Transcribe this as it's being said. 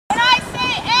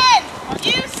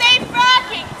You say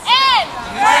fracking. End.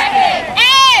 Fracking.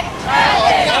 End.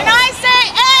 Fracking. And I say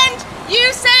end.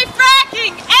 You say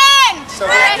fracking. End.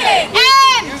 Fracking.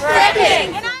 End.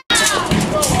 Fracking.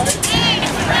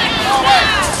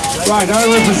 Right, I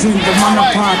represent the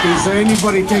Mana Party, so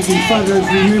anybody taking photos,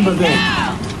 remember that.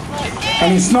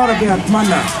 And it's not about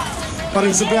Mana, but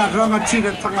it's about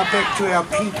rangatiratanga back to our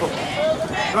people.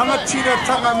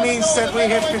 Rangatiratanga means that we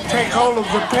have to take hold of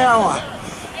the power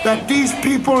that these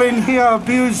people in here are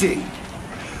abusing.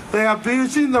 They are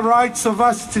abusing the rights of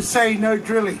us to say no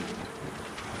drilling.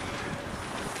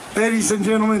 Ladies and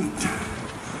gentlemen,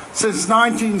 since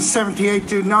 1978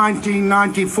 to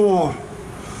 1994,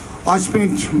 I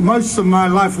spent most of my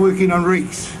life working on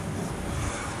rigs.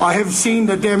 I have seen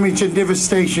the damage and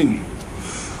devastation.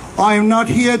 I am not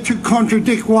here to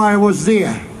contradict why I was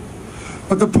there,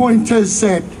 but the point is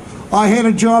that I had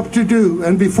a job to do,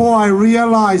 and before I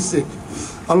realized it,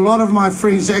 a lot of my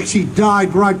friends actually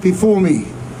died right before me.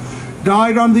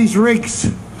 Died on these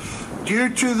rigs due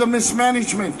to the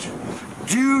mismanagement,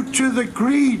 due to the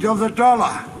greed of the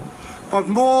dollar, but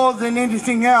more than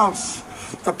anything else,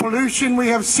 the pollution we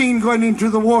have seen going into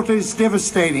the water is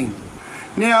devastating.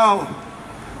 Now,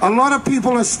 a lot of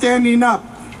people are standing up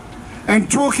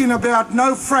and talking about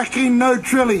no fracking, no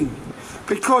drilling,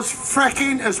 because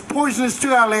fracking is poisonous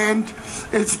to our land,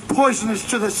 it's poisonous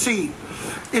to the sea.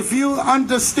 If you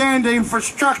understand the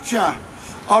infrastructure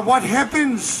of what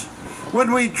happens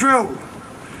when we drill,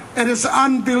 it is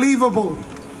unbelievable,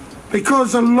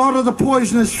 because a lot of the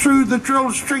poison is through the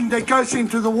drill string that goes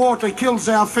into the water, kills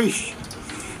our fish.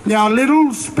 Now, little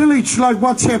spillage like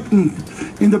what's happened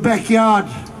in the backyard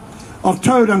of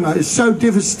Tauranga is so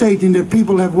devastating that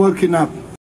people have woken up.